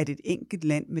forvente, at et enkelt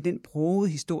land med den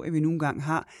brogede historie, vi nogle gange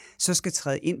har, så skal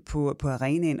træde ind på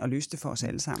arenaen og løse det for os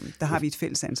alle sammen. Der har vi et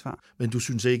fælles ansvar. Men du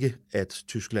synes ikke, at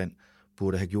Tyskland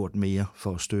burde have gjort mere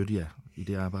for at støtte jer i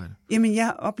det arbejde? Jamen,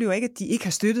 jeg oplever ikke, at de ikke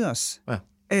har støttet os. Ja.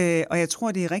 Og jeg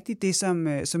tror, det er rigtigt det,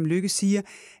 som Løkke siger,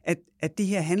 at det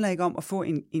her handler ikke om at få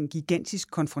en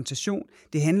gigantisk konfrontation.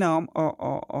 Det handler om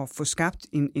at få skabt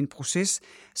en proces,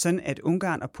 sådan at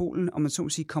Ungarn og Polen, om man så må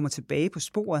sige, kommer tilbage på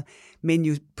sporet, men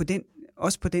jo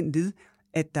også på den led,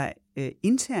 at der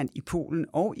internt i Polen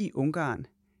og i Ungarn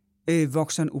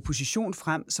vokser en opposition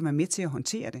frem, som er med til at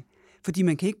håndtere det. Fordi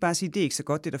man kan ikke bare sige, det er ikke så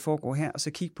godt, det der foregår her, og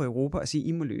så kigge på Europa og sige,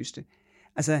 I må løse det.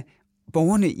 Altså,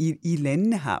 borgerne i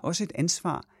landene har også et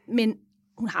ansvar. Men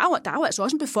der er jo altså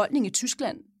også en befolkning i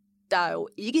Tyskland, der jo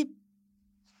ikke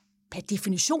per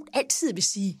definition altid vil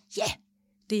sige, ja,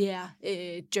 det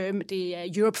er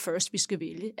Europe first, vi skal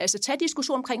vælge. Altså tag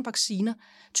diskussion omkring vacciner.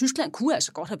 Tyskland kunne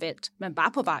altså godt have valgt. Man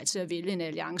var på vej til at vælge en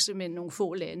alliance med nogle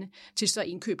få lande til så at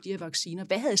indkøbe de her vacciner.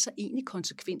 Hvad havde så egentlig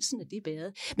konsekvensen af det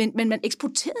været? Men man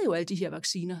eksporterede jo alle de her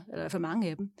vacciner, eller for mange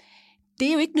af dem. Det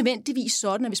er jo ikke nødvendigvis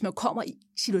sådan, at hvis man kommer i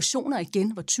situationer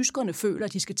igen, hvor tyskerne føler,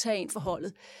 at de skal tage ind for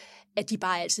holdet, at de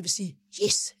bare altid vil sige,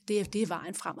 yes, det er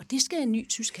vejen frem, og det skal en ny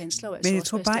tysk kansler jo altså. Men jeg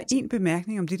tror bare en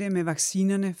bemærkning om det der med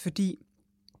vaccinerne, fordi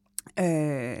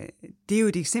det er jo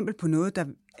et eksempel på noget, der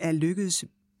er lykkedes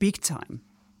big time.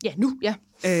 Ja, nu, ja.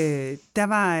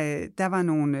 Der var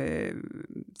nogle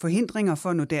forhindringer for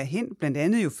at nå derhen, blandt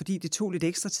andet jo, fordi det tog lidt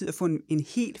ekstra tid at få en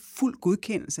helt fuld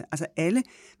godkendelse. Altså alle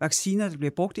vacciner, der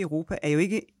bliver brugt i Europa, er jo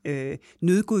ikke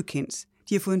nødgodkendt.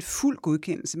 De har fået en fuld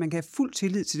godkendelse. Man kan have fuld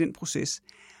tillid til den proces.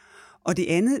 Og det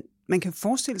andet, man kan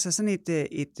forestille sig sådan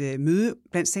et møde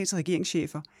blandt stats- og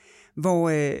regeringschefer, hvor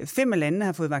 5 af landene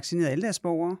har fået vaccineret alle deres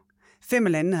borgere, 5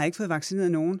 af landene har ikke fået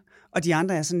vaccineret nogen, og de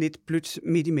andre er sådan lidt blødt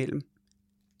midt imellem.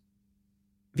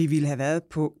 Vi ville have været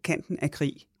på kanten af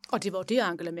krig. Og det var det,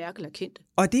 Angela Merkel erkendte.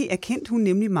 Og det erkendte hun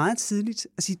nemlig meget tidligt.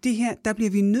 At sige, det her, der bliver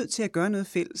vi nødt til at gøre noget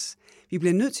fælles. Vi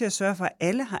bliver nødt til at sørge for, at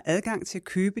alle har adgang til at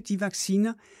købe de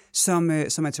vacciner, som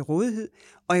er til rådighed.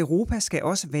 Og Europa skal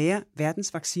også være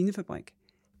verdens vaccinefabrik.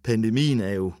 Pandemien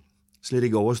er jo slet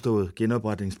ikke overstået.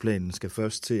 Genopretningsplanen skal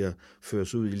først til at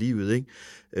føres ud i livet,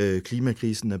 ikke?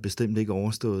 Klimakrisen er bestemt ikke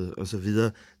overstået, og så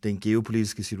videre. Den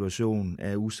geopolitiske situation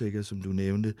er usikker, som du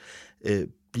nævnte.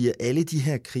 Bliver alle de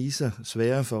her kriser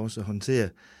sværere for os at håndtere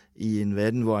i en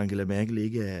verden, hvor Angela Merkel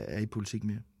ikke er i politik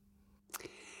mere?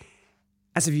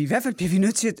 Altså i hvert fald bliver vi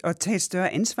nødt til at tage et større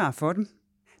ansvar for dem.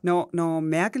 Når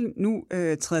Merkel nu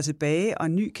træder tilbage, og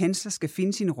en ny kansler skal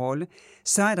finde sin rolle,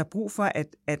 så er der brug for,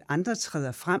 at andre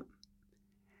træder frem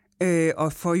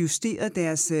og får justeret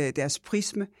deres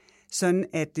prisme, sådan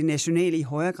at det nationale i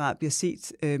højere grad bliver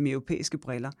set med europæiske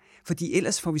briller. Fordi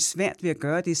ellers får vi svært ved at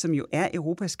gøre det, som jo er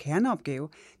Europas kerneopgave,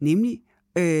 nemlig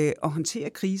at håndtere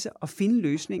kriser og finde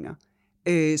løsninger,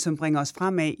 som bringer os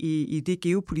fremad i det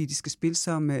geopolitiske spil,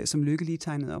 som Løkke lige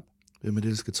tegnede op. Hvem er det,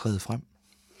 der skal træde frem?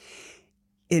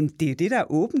 Det er jo det, der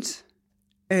er åbent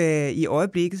i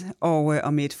øjeblikket,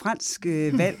 og med et fransk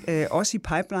valg også i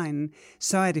pipelinen,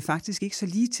 så er det faktisk ikke så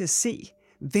lige til at se,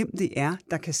 hvem det er,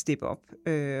 der kan steppe op.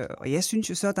 Og jeg synes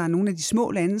jo så, at der er nogle af de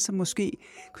små lande, som måske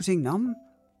kunne tænke,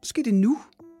 måske det nu,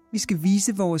 vi skal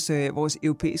vise vores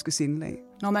europæiske sindelag.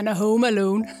 Når man er home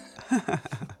alone.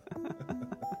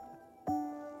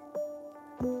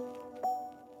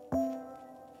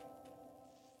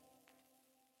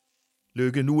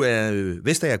 Løkke, nu er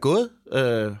Vestager gået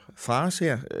fra os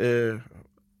her,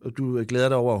 og du glæder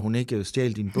dig over, at hun ikke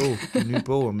stjal din nye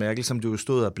bog om Merkel, som du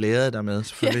stod og blærede dig med,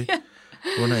 selvfølgelig,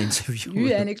 under interviewet.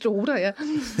 Nye anekdoter, ja.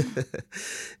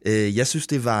 Jeg synes,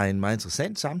 det var en meget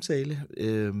interessant samtale.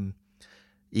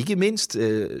 Ikke mindst,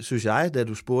 synes jeg, da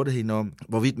du spurgte hende om,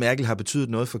 hvorvidt Merkel har betydet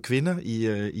noget for kvinder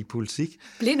i politik.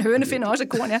 Blind høne finder også et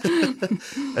korn, ja.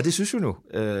 Og det synes hun nu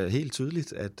helt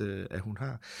tydeligt, at hun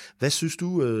har. Hvad synes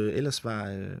du ellers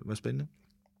var spændende?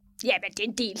 Ja, men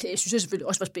den del synes jeg selvfølgelig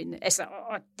også var spændende. Altså,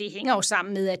 og det hænger jo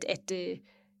sammen med,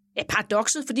 at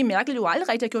paradokset, fordi Merkel jo aldrig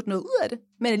rigtig har gjort noget ud af det.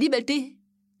 Men alligevel det,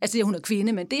 altså hun er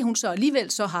kvinde, men det hun så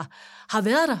alligevel så har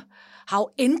været der, har jo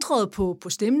ændret på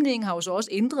stemningen, har jo så også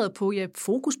ændret på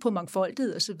fokus på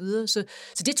mangfoldighed og så videre. Så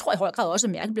det tror jeg i høj grad også,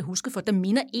 at Merkel bliver husket for. Der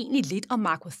minder egentlig lidt om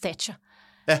Margaret Thatcher.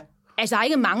 Ja. Altså, der er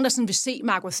ikke mange, der sådan vil se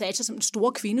Margaret Thatcher som en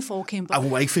stor kvindeforkæmper.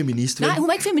 Hun var ikke feminist, vel? Nej, hun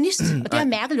var ikke feminist. Og det har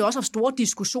Merkel jo også haft store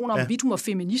diskussioner om, hvorvidt hun var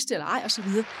feminist eller ej, og så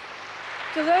videre.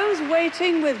 To those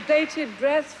waiting with bated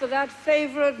breath for that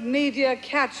favorite media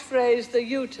catchphrase,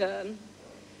 the U-turn,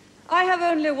 I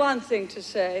have only one thing to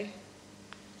say.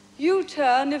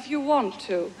 U-turn if you want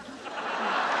to.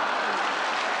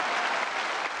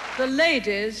 The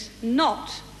ladies not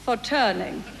for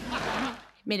turning.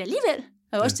 Men alligevel,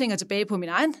 når jeg også tænker tilbage på min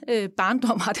egen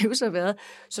barndom, har det jo så været,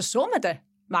 så man da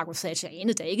Margaret Thatcher,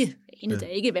 anede da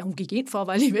ikke, hvad hun gik ind for,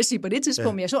 var lige ved at sige på det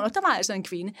tidspunkt, men jeg så, at der var altså en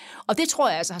kvinde. Og det tror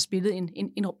jeg altså har spillet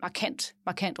en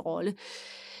markant rolle.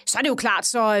 Så er det jo klart,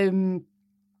 så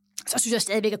synes jeg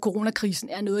stadigvæk, at coronakrisen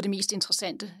er noget af det mest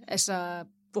interessante. Altså,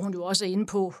 hvor hun jo også er inde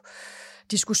på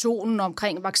diskussionen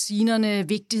omkring vaccinerne,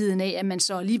 vigtigheden af, at man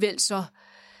så alligevel så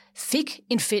fik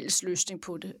en fælles løsning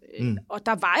på det. Og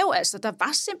der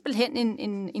var simpelthen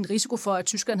en risiko for, at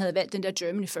Tyskland havde valgt den der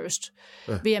Germany First,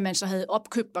 ved at man så havde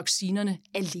opkøbt vaccinerne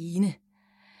alene.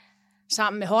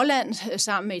 Sammen med Holland,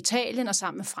 sammen med Italien og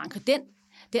sammen med Frankrig.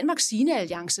 Den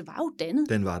vaccinealliance var jo dannet.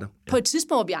 Den var der. Ja. På et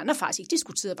tidspunkt, hvor vi andre faktisk ikke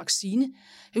diskuterede vaccine.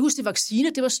 Jeg husker, det vaccine,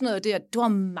 det var sådan noget der, det var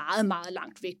meget, meget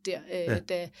langt væk der.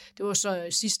 Det var så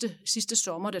sidste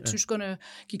sommer, da tyskerne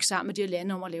gik sammen med de her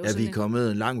lande om at lave sådan vi er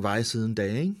kommet en lang vej siden da,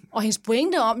 ikke? Og hendes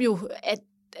pointe om jo,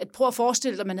 at prøve at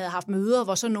forestille dig, at man havde haft møder,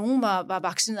 hvor så nogen var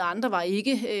vaccineret, andre var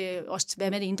ikke. Også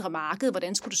hvad med det indre marked,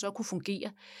 hvordan skulle det så kunne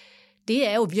fungere? Det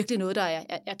er jo virkelig noget, der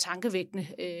er tankevækkende.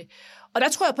 Og der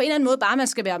tror jeg på en eller anden måde bare, man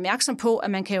skal være opmærksom på,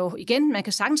 at man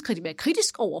kan sagtens være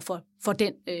kritisk over for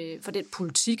den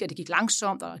politik, at det gik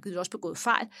langsomt, og der er også begået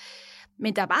fejl.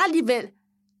 Men der var alligevel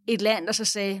et land, der så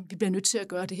sagde, at vi bliver nødt til at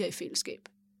gøre det her i fællesskab.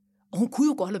 Og hun kunne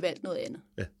jo godt have valgt noget andet.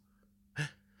 Ja.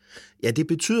 Ja, det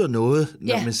betyder noget,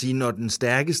 når man siger, når den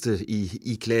stærkeste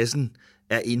i klassen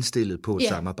er indstillet på et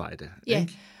samarbejde. Ja,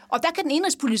 ikke? Og der kan den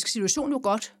indrigspolitiske situation jo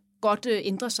godt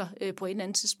ændre sig på et eller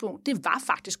andet tidspunkt. Det var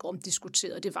faktisk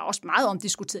omdiskuteret. Det var også meget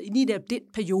omdiskuteret i lige den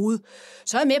periode.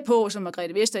 Så er jeg med på, som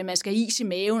Margrethe Vestager, at man skal have is i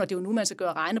maven, og det er jo nu, man skal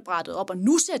gøre regnebrættet op. Og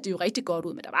nu ser det jo rigtig godt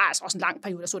ud, men der var altså også en lang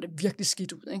periode, der så det virkelig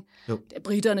skidt ud. Ikke? Da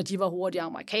britterne, de var hurtige,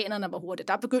 amerikanerne var hurtige.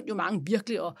 Der begyndte jo mange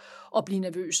virkelig at blive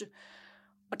nervøse.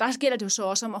 Og der gælder det jo så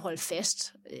også om at holde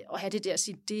fast og have det der at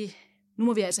sige, nu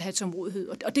må vi altså have tålmodighed.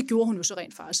 Og det gjorde hun jo så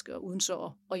rent faktisk, uden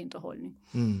så at ændre holdning.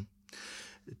 Mm.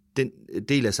 Den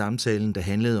del af samtalen, der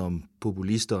handlede om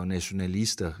populister og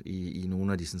nationalister i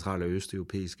nogle af de centrale og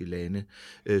østeuropæiske lande,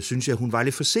 synes jeg, hun var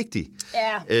lidt forsigtig.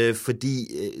 Ja. Fordi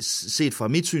set fra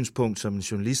mit synspunkt som en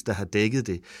journalist, der har dækket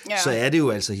det, så er det jo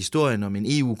altså historien om en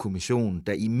EU-kommission,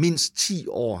 der i mindst 10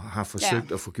 år har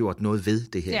forsøgt at få gjort noget ved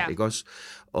det her, ikke også?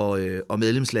 Og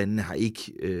medlemslandene har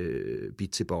ikke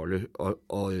bidt til bolle,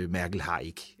 og Merkel har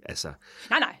ikke. Altså,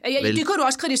 nej. Det kunne du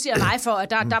også kritisere mig for, at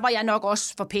der var jeg nok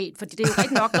også for pænt, fordi det er jo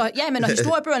rigtig nok, når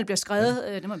historiebøgerne bliver skrevet,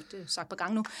 det har jeg sagt på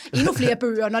gang nu, endnu flere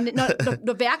bøger,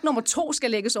 når værk nummer 2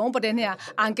 skal lægges oven på den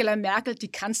her Angela Merkel, die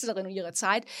Kanzlerin ihrer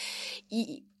Zeit,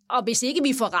 og hvis ikke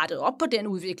vi får rettet op på den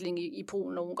udvikling i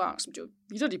Polen og Ungarn, som det jo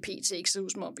vitterligt pt. Ikke ser ud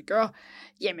som om vi gør,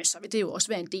 jamen så vil det jo også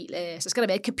være en del af, så skal der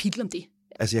være et kapitel om det.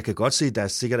 Altså, jeg kan godt se, at der er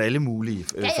sikkert alle mulige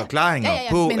forklaringer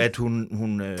på, men at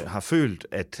hun har følt,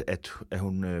 at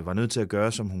hun var nødt til at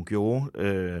gøre, som hun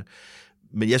gjorde.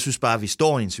 Men jeg synes bare, at vi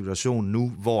står i en situation nu,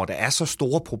 hvor der er så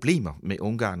store problemer med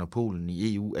Ungarn og Polen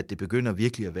i EU, at det begynder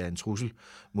virkelig at være en trussel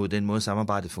mod den måde,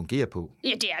 samarbejdet fungerer på. Ja,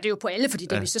 det er det jo på alle, fordi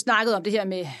da vi så snakkede om det her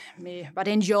med var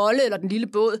det en jolle eller den lille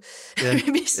båd,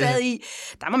 vi sad i,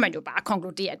 der må man jo bare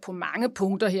konkludere, at på mange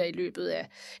punkter her i løbet af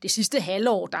det sidste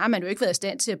halvår, der har man jo ikke været i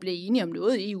stand til at blive enige om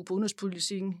noget i EU på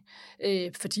udenrigspolitikken,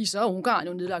 fordi så er Ungarn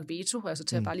jo nedlagt veto, altså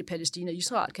til bare lige Palæstina og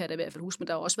Israel, kan jeg da i hvert fald huske, men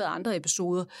der har også været andre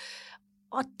episoder.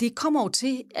 Og det kommer jo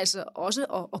til altså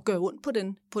også at gøre ondt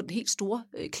på den helt store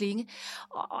klinge.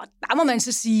 Og der må man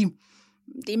så sige,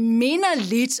 det minder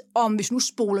lidt om, hvis nu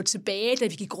spoler tilbage, da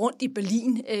vi gik rundt i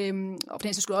Berlin, og på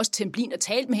den så skulle også Templin og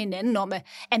talte med hinanden om,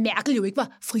 at Merkel jo ikke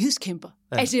var frihedskæmper.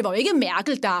 Ja. Altså det var jo ikke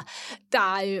Merkel,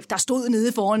 der stod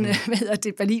nede foran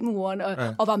Berlinmuren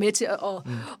og var med til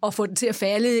at få den til at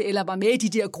falde, eller var med i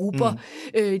de der grupper,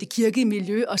 det kirkelige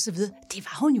miljø osv. Det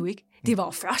var hun jo ikke. Det var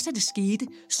jo først, at det skete.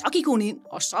 Så gik hun ind,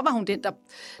 og så var hun den,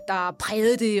 der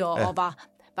prægede det og var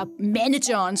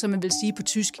manageren, som man vil sige på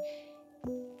tysk.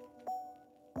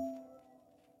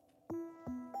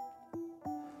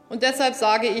 Und deshalb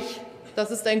sage ich,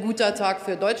 das ist ein guter Tag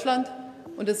für Deutschland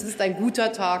und es ist ein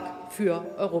guter Tag für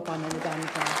Europa, meine Damen und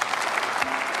Herren.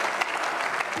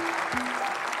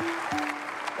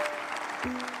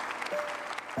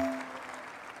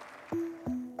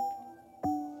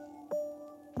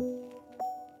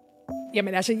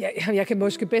 Jamen altså, jeg kan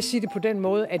måske bedst sige det på den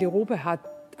måde, at Europa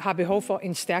har behov for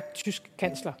en stærk tysk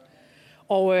kansler.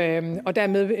 Og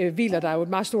dermed hviler der jo et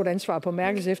meget stort ansvar på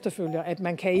Merkels efterfølger, at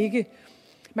man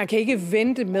kan ikke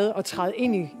vente med at træde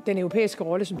ind i den europæiske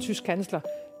rolle som tysk kansler.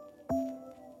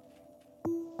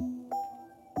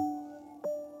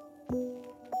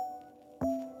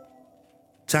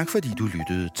 Tak fordi du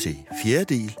lyttede til 4.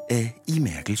 del af I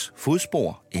Merkels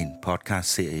fodspor, en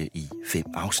podcastserie i 5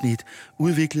 afsnit,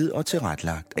 udviklet og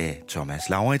tilrettelagt af Thomas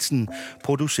Lauritsen,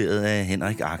 produceret af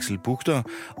Henrik Axel Bugter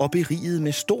og beriget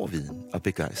med stor viden og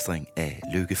begejstring af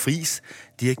Lykke Friis,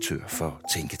 direktør for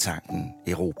Tænketanken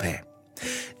Europa.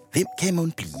 Hvem kan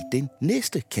mon blive den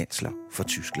næste kansler for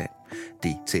Tyskland?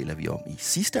 Det taler vi om i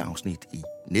sidste afsnit i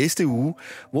næste uge,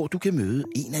 hvor du kan møde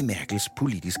en af Merkels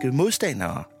politiske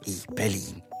modstandere i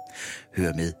Berlin.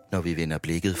 Hør med, når vi vender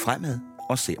blikket fremad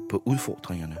og ser på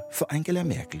udfordringerne for Angela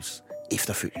Merkels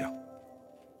efterfølger.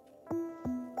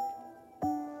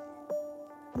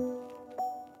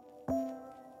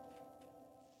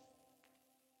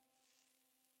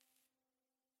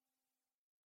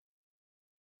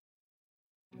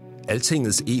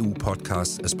 Altingets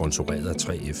EU-podcast er sponsoreret af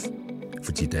 3F,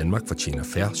 fordi Danmark fortjener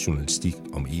fair journalistik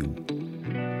om EU.